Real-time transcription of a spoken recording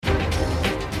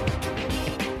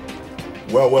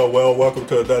Well, welcome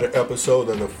to another episode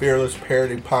of the Fearless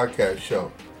Parenting Podcast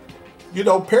Show. You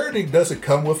know, parenting doesn't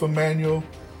come with a manual.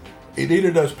 It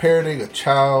neither does parenting a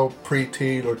child,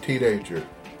 preteen, or teenager.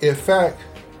 In fact,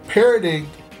 parenting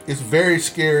is very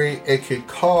scary and can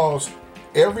cause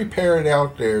every parent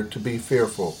out there to be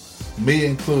fearful, me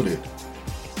included.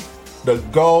 The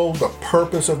goal, the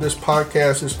purpose of this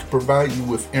podcast is to provide you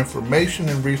with information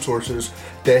and resources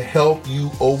that help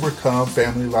you overcome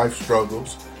family life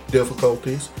struggles,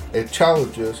 difficulties, and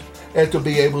challenges, and to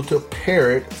be able to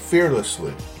parent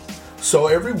fearlessly. So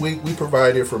every week we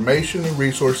provide information and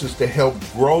resources to help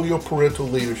grow your parental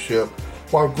leadership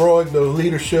while growing the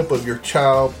leadership of your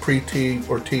child, preteen,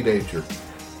 or teenager.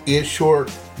 In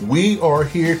short, we are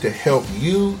here to help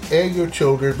you and your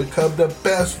children become the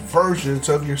best versions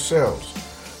of yourselves.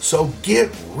 So get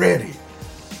ready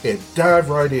and dive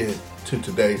right in to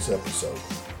today's episode.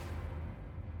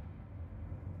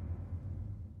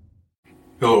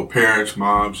 Hello parents,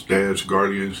 moms, dads,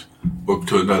 guardians. Welcome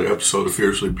to another episode of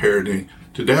Fiercely Parenting.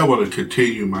 Today I want to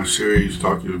continue my series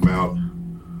talking about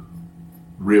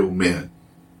real men.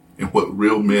 And what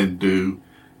real men do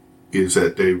is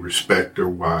that they respect their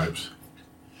wives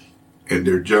and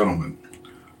they're gentlemen.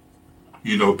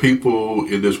 You know, people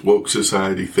in this woke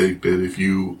society think that if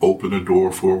you open a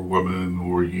door for a woman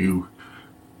or you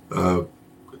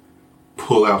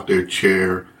pull out their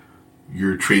chair,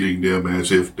 you're treating them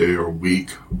as if they are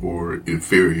weak or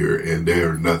inferior, and they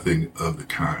are nothing of the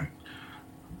kind.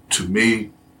 To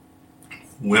me,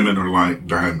 women are like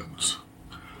diamonds,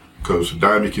 because a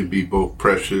diamond can be both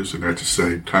precious and at the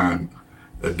same time,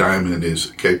 a diamond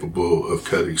is capable of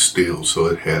cutting steel, so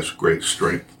it has great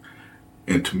strength.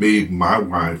 And to me, my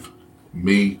wife,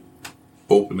 me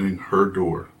opening her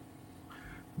door,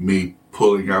 me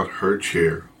pulling out her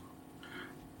chair,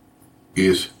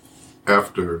 is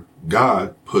after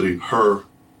God putting her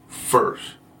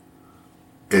first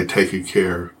and taking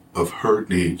care of her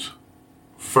needs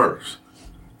first.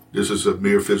 This is a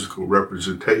mere physical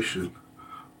representation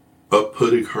of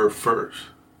putting her first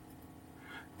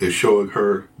and showing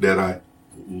her that I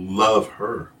love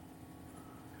her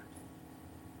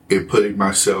and putting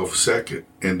myself second.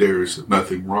 And there is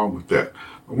nothing wrong with that.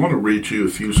 I want to read you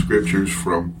a few scriptures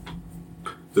from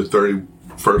the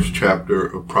 31st chapter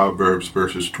of Proverbs,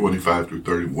 verses 25 through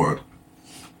 31.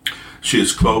 She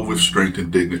is clothed with strength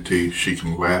and dignity. She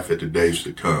can laugh at the days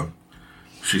to come.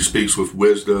 She speaks with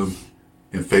wisdom,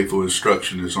 and faithful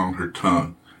instruction is on her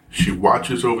tongue. She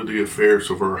watches over the affairs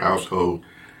of her household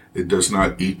and does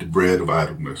not eat the bread of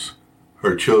idleness.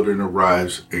 Her children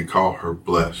arise and call her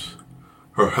blessed.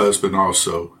 Her husband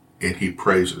also, and he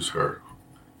praises her.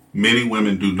 Many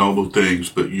women do noble things,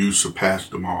 but you surpass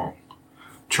them all.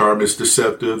 Charm is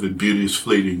deceptive and beauty is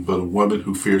fleeting, but a woman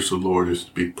who fears the Lord is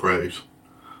to be praised.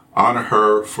 Honor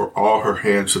her for all her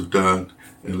hands have done,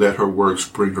 and let her works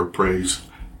bring her praise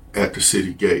at the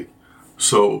city gate.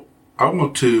 So I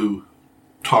want to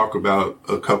talk about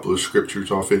a couple of scriptures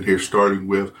off in here, starting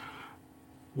with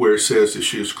where it says that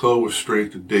she is clothed with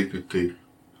strength and dignity.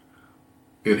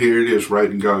 And here it is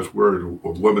right in God's word.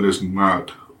 A woman is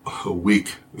not a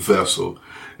weak vessel.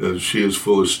 She is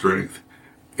full of strength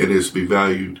and is to be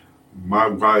valued. My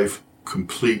wife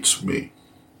completes me.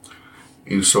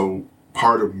 And so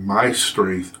part of my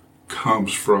strength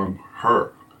comes from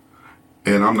her.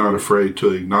 And I'm not afraid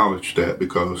to acknowledge that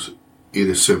because it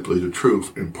is simply the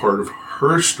truth. And part of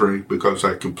her strength, because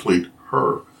I complete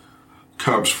her,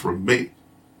 comes from me.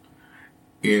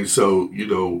 And so, you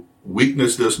know,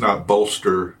 weakness does not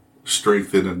bolster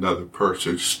strength in another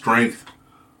person. Strength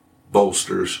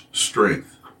bolsters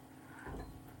strength.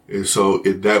 And so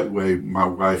in that way, my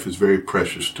wife is very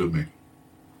precious to me.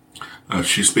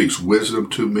 She speaks wisdom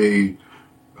to me.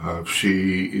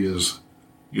 She is,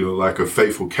 you know, like a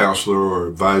faithful counselor or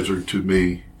advisor to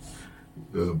me.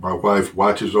 My wife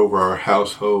watches over our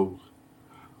household.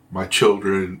 My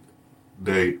children,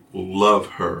 they love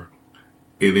her.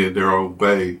 And in their own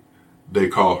way, they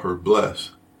call her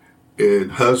blessed.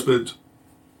 And husbands,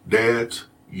 dads,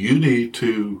 you need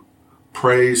to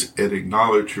praise and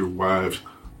acknowledge your wives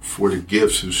for the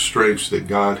gifts and strengths that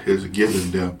God has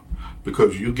given them,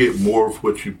 because you get more of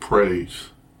what you praise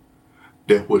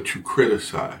than what you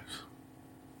criticize.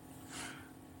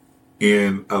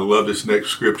 And I love this next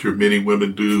scripture. Many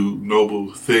women do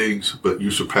noble things, but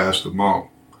you surpass them all.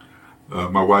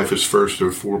 My wife is first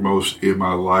and foremost in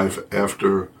my life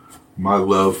after my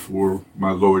love for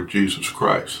my Lord Jesus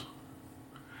Christ.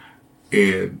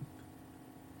 And,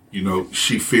 you know,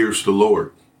 she fears the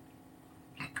Lord.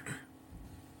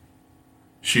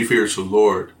 She fears the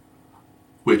Lord,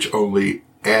 which only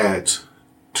adds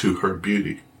to her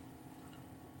beauty.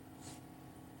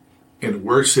 And the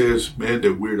word says, man,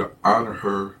 that we're to honor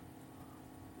her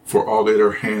for all that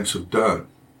her hands have done.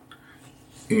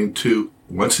 And to,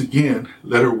 once again,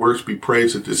 let her works be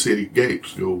praised at the city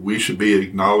gates. We should be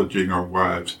acknowledging our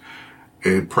wives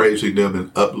and praising them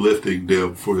and uplifting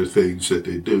them for the things that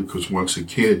they do. Because once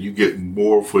again, you get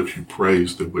more of what you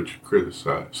praise than what you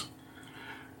criticize.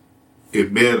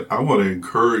 And men, I want to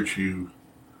encourage you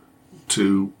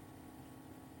to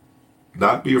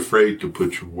not be afraid to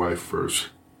put your wife first.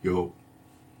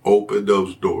 Open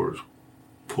those doors,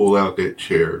 pull out that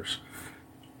chairs,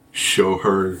 show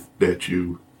her that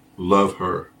you love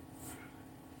her,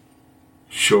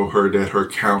 show her that her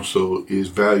counsel is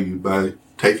valued by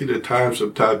taking the time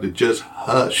sometimes to just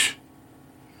hush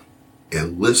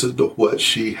and listen to what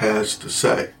she has to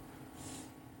say.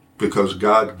 Because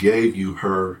God gave you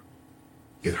her,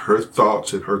 and her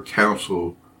thoughts and her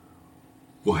counsel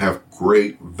will have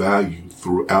great value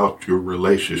throughout your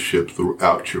relationship,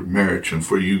 throughout your marriage. And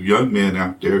for you young men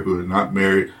out there who are not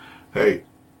married, hey,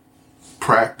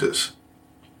 practice.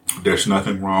 There's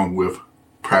nothing wrong with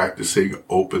practicing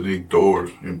opening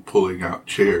doors and pulling out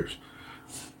chairs,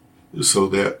 so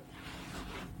that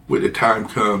when the time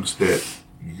comes that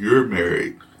you're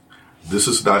married, this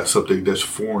is not something that's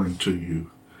foreign to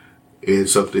you.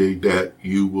 It's something that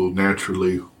you will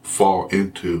naturally fall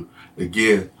into.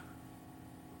 Again,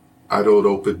 I don't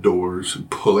open doors and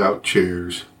pull out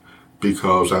chairs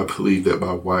because I believe that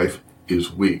my wife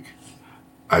is weak.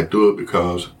 I do it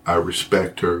because I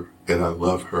respect her and I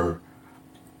love her,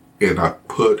 and I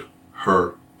put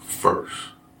her first.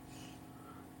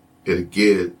 And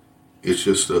again, it's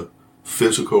just a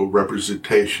physical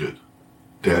representation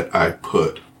that I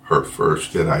put her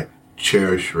first, that I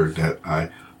cherish her, that I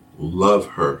love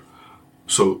her.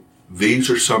 So these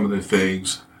are some of the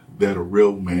things that a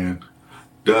real man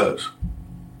does.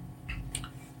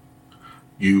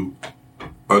 You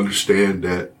understand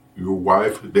that your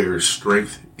wife, there is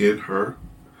strength in her.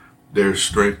 There's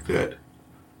strength that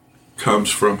comes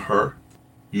from her.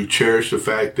 You cherish the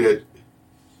fact that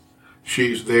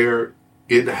she's there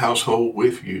in the household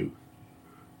with you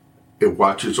and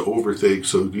watches over things,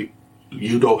 so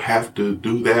you don't have to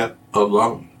do that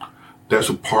alone. That's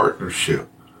a partnership.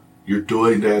 You're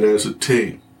doing that as a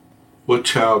team. What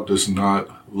child does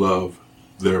not love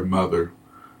their mother?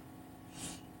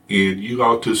 And you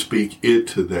ought to speak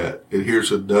into that. And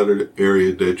here's another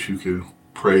area that you can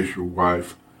praise your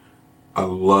wife. I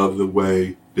love the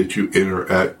way that you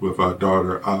interact with our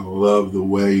daughter. I love the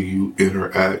way you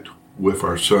interact with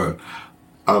our son.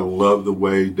 I love the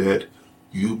way that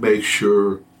you make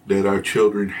sure that our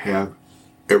children have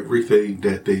everything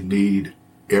that they need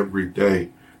every day.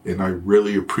 And I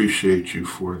really appreciate you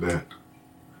for that.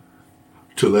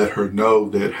 To let her know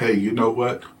that, hey, you know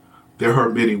what? There are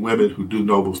many women who do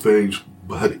noble things,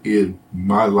 but in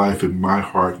my life, in my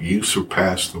heart, you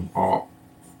surpass them all.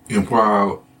 And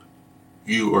while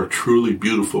you are truly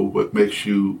beautiful, what makes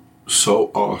you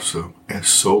so awesome and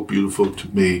so beautiful to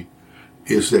me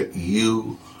is that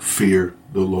you fear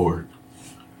the Lord,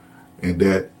 and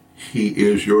that He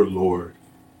is your Lord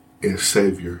and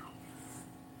Savior.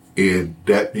 And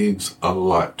that means a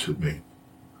lot to me.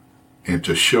 And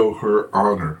to show her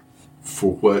honor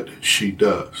for what she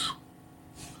does.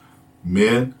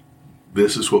 Men,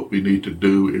 this is what we need to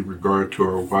do in regard to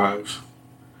our wives.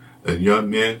 And young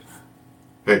men,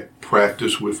 hey,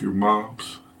 practice with your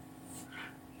moms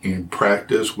and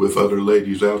practice with other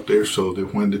ladies out there, so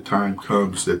that when the time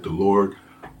comes that the Lord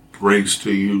brings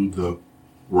to you the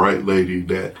right lady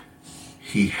that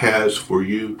He has for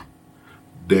you,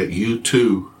 that you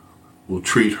too will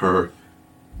treat her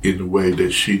in the way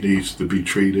that she needs to be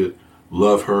treated,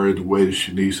 love her in the way that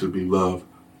she needs to be loved,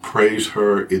 praise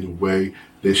her in the way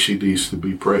that she needs to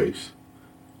be praised.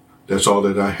 That's all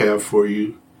that I have for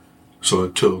you. So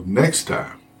until next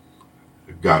time,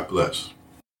 God bless.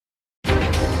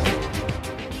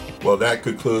 Well, that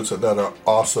concludes another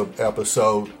awesome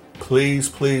episode. Please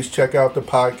check out the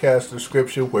podcast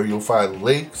description where you'll find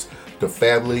links to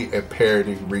family and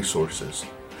parenting resources.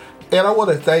 And I want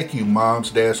to thank you,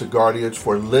 moms, dads, and guardians,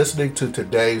 for listening to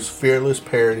today's Fearless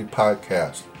Parenting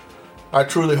Podcast. I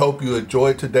truly hope you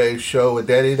enjoyed today's show and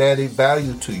that it added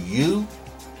value to you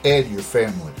and your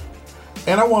family.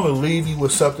 And I want to leave you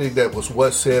with something that was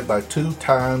once said by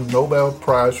two-time Nobel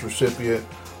Prize recipient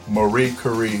Marie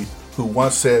Curie, who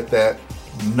once said that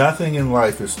nothing in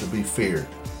life is to be feared.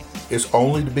 It's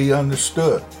only to be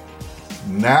understood.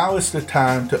 Now is the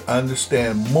time to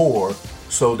understand more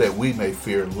so that we may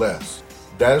fear less.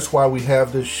 That is why we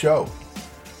have this show,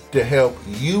 to help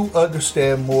you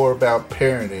understand more about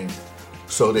parenting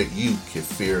so that you can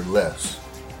fear less.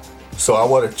 So I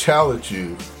want to challenge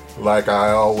you, like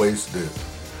I always do,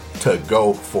 to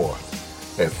go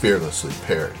forth and fearlessly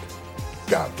parent.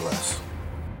 God bless.